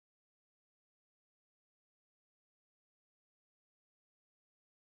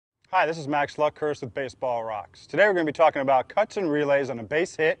Hi, this is Max Luckhurst with Baseball Rocks. Today we're going to be talking about cuts and relays on a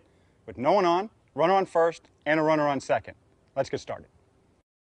base hit with no one on, runner on first, and a runner on second. Let's get started.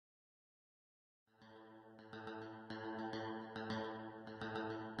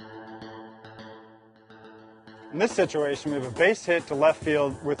 In this situation, we have a base hit to left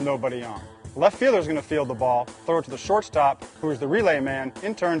field with nobody on. The left fielder is going to field the ball, throw it to the shortstop, who is the relay man,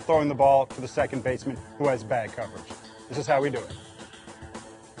 in turn throwing the ball to the second baseman, who has bag coverage. This is how we do it.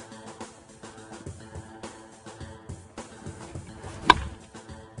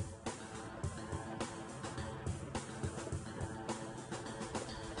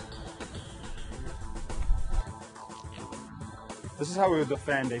 This is how we would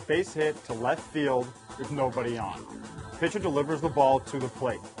defend a base hit to left field with nobody on. The pitcher delivers the ball to the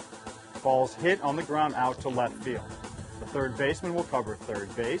plate. Ball's hit on the ground out to left field. The third baseman will cover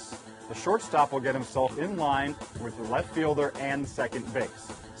third base. The shortstop will get himself in line with the left fielder and second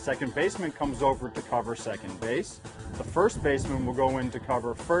base. Second baseman comes over to cover second base. The first baseman will go in to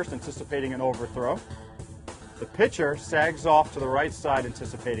cover first, anticipating an overthrow. The pitcher sags off to the right side,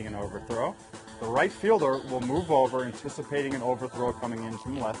 anticipating an overthrow. The right fielder will move over, anticipating an overthrow coming in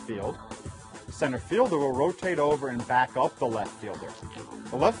from left field. The center fielder will rotate over and back up the left fielder.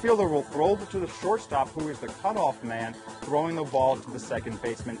 The left fielder will throw to the shortstop, who is the cutoff man, throwing the ball to the second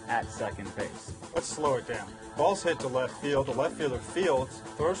baseman at second base. Let's slow it down. Ball's hit to left field. The left fielder fields,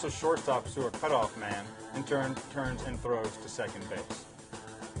 throws to shortstop to a cutoff man, in turn turns and throws to second base.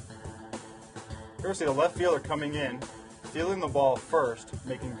 Here we see the left fielder coming in, fielding the ball first,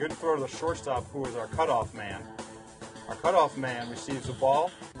 making a good throw to the shortstop, who is our cutoff man. Our cutoff man receives the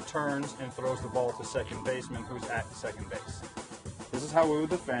ball, turns, and throws the ball to second baseman, who's at second base. This is how we would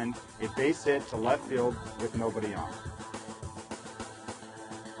defend a base hit to left field with nobody on.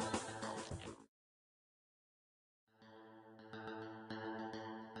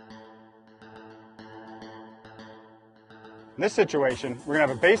 In this situation, we're going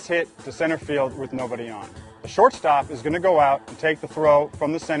to have a base hit to center field with nobody on. The shortstop is going to go out and take the throw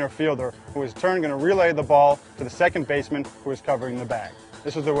from the center fielder, who is in turn going to relay the ball to the second baseman, who is covering the bag.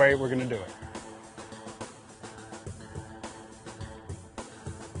 This is the way we're going to do it.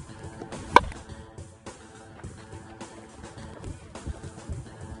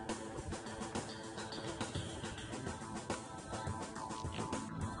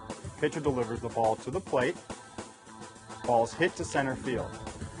 Pitcher delivers the ball to the plate. Ball's hit to center field.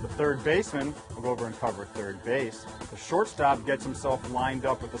 The third baseman will go over and cover third base. The shortstop gets himself lined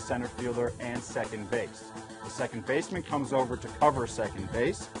up with the center fielder and second base. The second baseman comes over to cover second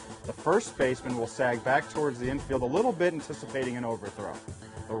base. The first baseman will sag back towards the infield a little bit, anticipating an overthrow.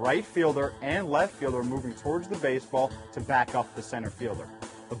 The right fielder and left fielder are moving towards the baseball to back up the center fielder.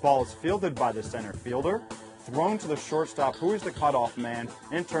 The ball is fielded by the center fielder, thrown to the shortstop, who is the cutoff man,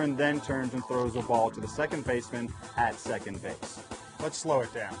 in turn then turns and throws the ball to the second baseman at second base. Let's slow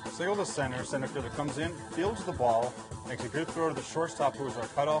it down. Single to center fielder comes in, fields the ball, makes a good throw to the shortstop, who is our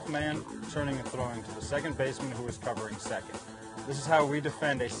cutoff man, turning and throwing to the second baseman, who is covering second. This is how we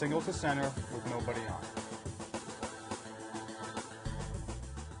defend a single to center with nobody on.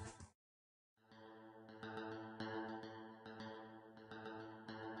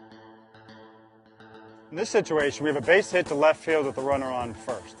 In this situation, we have a base hit to left field with the runner on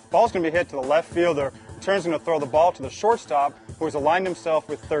first. The ball's going to be hit to the left fielder, who turns going to throw the ball to the shortstop, who has aligned himself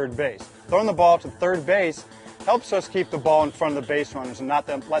with third base. Throwing the ball to third base helps us keep the ball in front of the base runners and not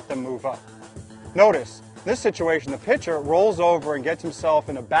let them move up. Notice, in this situation, the pitcher rolls over and gets himself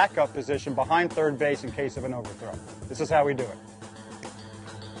in a backup position behind third base in case of an overthrow. This is how we do it.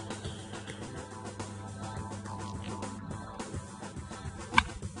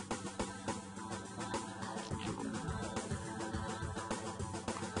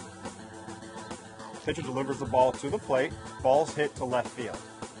 Pitcher delivers the ball to the plate. Ball's hit to left field.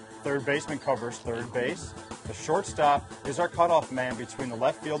 Third baseman covers third base. The shortstop is our cutoff man between the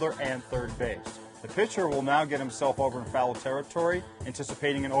left fielder and third base. The pitcher will now get himself over in foul territory,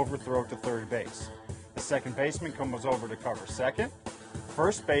 anticipating an overthrow to third base. The second baseman comes over to cover second.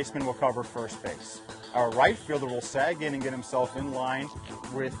 First baseman will cover first base. Our right fielder will sag in and get himself in line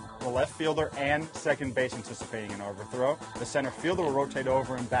with the left fielder and second base, anticipating an overthrow. The center fielder will rotate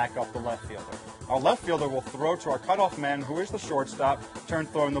over and back up the left fielder. Our left fielder will throw to our cutoff man, who is the shortstop, turn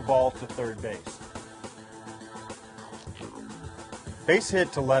throwing the ball to third base. Base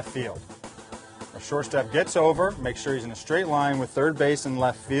hit to left field. Our shortstop gets over, makes sure he's in a straight line with third base and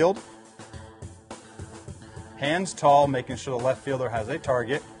left field. Hands tall, making sure the left fielder has a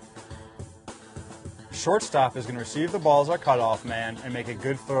target. shortstop is going to receive the ball as our cutoff man and make a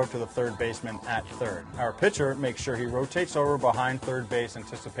good throw to the third baseman at third. Our pitcher makes sure he rotates over behind third base,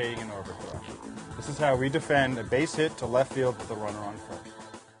 anticipating an overthrow. This is how we defend a base hit to left field with a runner on first.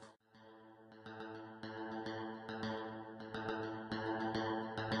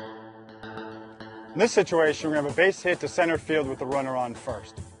 In this situation, we're going to have a base hit to center field with the runner on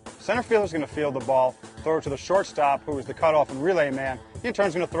first. Center fielder is going to field the ball, throw it to the shortstop, who is the cutoff and relay man. He in turn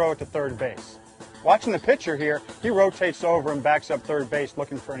is going to throw it to third base. Watching the pitcher here, he rotates over and backs up third base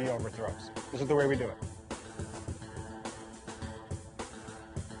looking for any overthrows. This is the way we do it.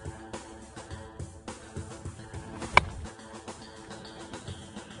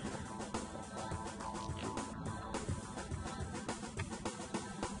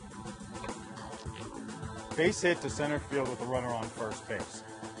 Base hit to center field with the runner on first base.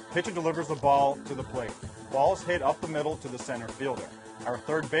 Pitcher delivers the ball to the plate. Ball is hit up the middle to the center fielder. Our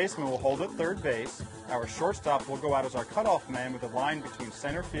third baseman will hold at third base. Our shortstop will go out as our cutoff man with a line between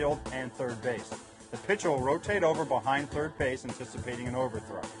center field and third base. The pitcher will rotate over behind third base, anticipating an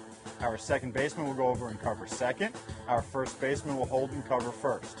overthrow. Our second baseman will go over and cover second. Our first baseman will hold and cover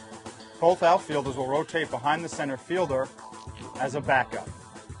first. Both outfielders will rotate behind the center fielder as a backup.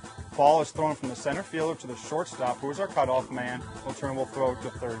 Ball is thrown from the center fielder to the shortstop, who is our cutoff man. In turn, will throw it to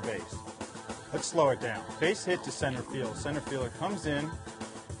third base. Let's slow it down. Base hit to center field. Center fielder comes in,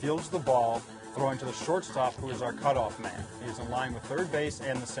 fields the ball, throwing to the shortstop, who is our cutoff man. He is in line with third base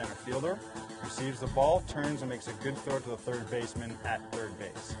and the center fielder. Receives the ball, turns, and makes a good throw to the third baseman at third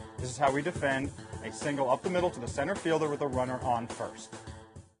base. This is how we defend a single up the middle to the center fielder with a runner on first.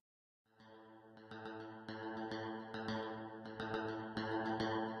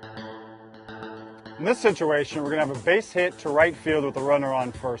 In this situation, we're going to have a base hit to right field with the runner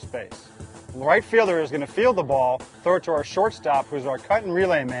on first base. The right fielder is going to field the ball, throw it to our shortstop, who's our cut and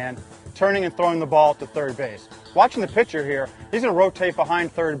relay man, turning and throwing the ball to third base. Watching the pitcher here, he's going to rotate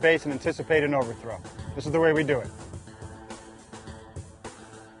behind third base and anticipate an overthrow. This is the way we do it.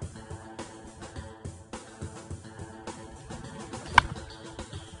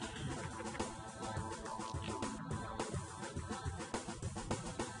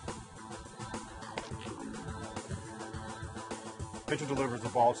 Pitcher delivers the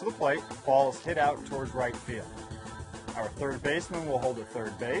ball to the plate. Ball is hit out towards right field. Our third baseman will hold at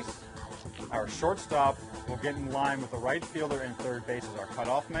third base. Our shortstop will get in line with the right fielder and third base as our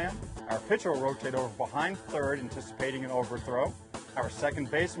cutoff man. Our pitcher will rotate over behind third, anticipating an overthrow. Our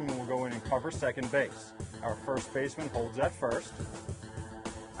second baseman will go in and cover second base. Our first baseman holds at first.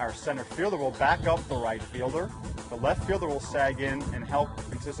 Our center fielder will back up the right fielder. The left fielder will sag in and help,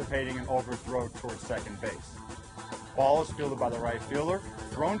 anticipating an overthrow towards second base. Ball is fielded by the right fielder,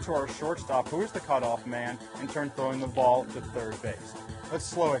 thrown to our shortstop, who is the cutoff man, in turn throwing the ball to third base. Let's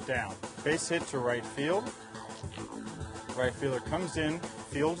slow it down. Base hit to right field. Right fielder comes in,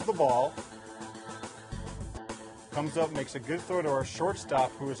 fields the ball, comes up, makes a good throw to our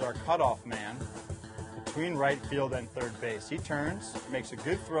shortstop, who is our cutoff man, between right field and third base. He turns, makes a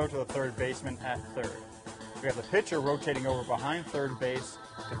good throw to the third baseman at third. We have the pitcher rotating over behind third base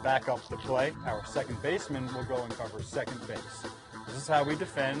to back up the play. Our second baseman will go and cover second base. This is how we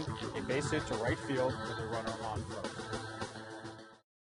defend a base hit to right field with a runner on first.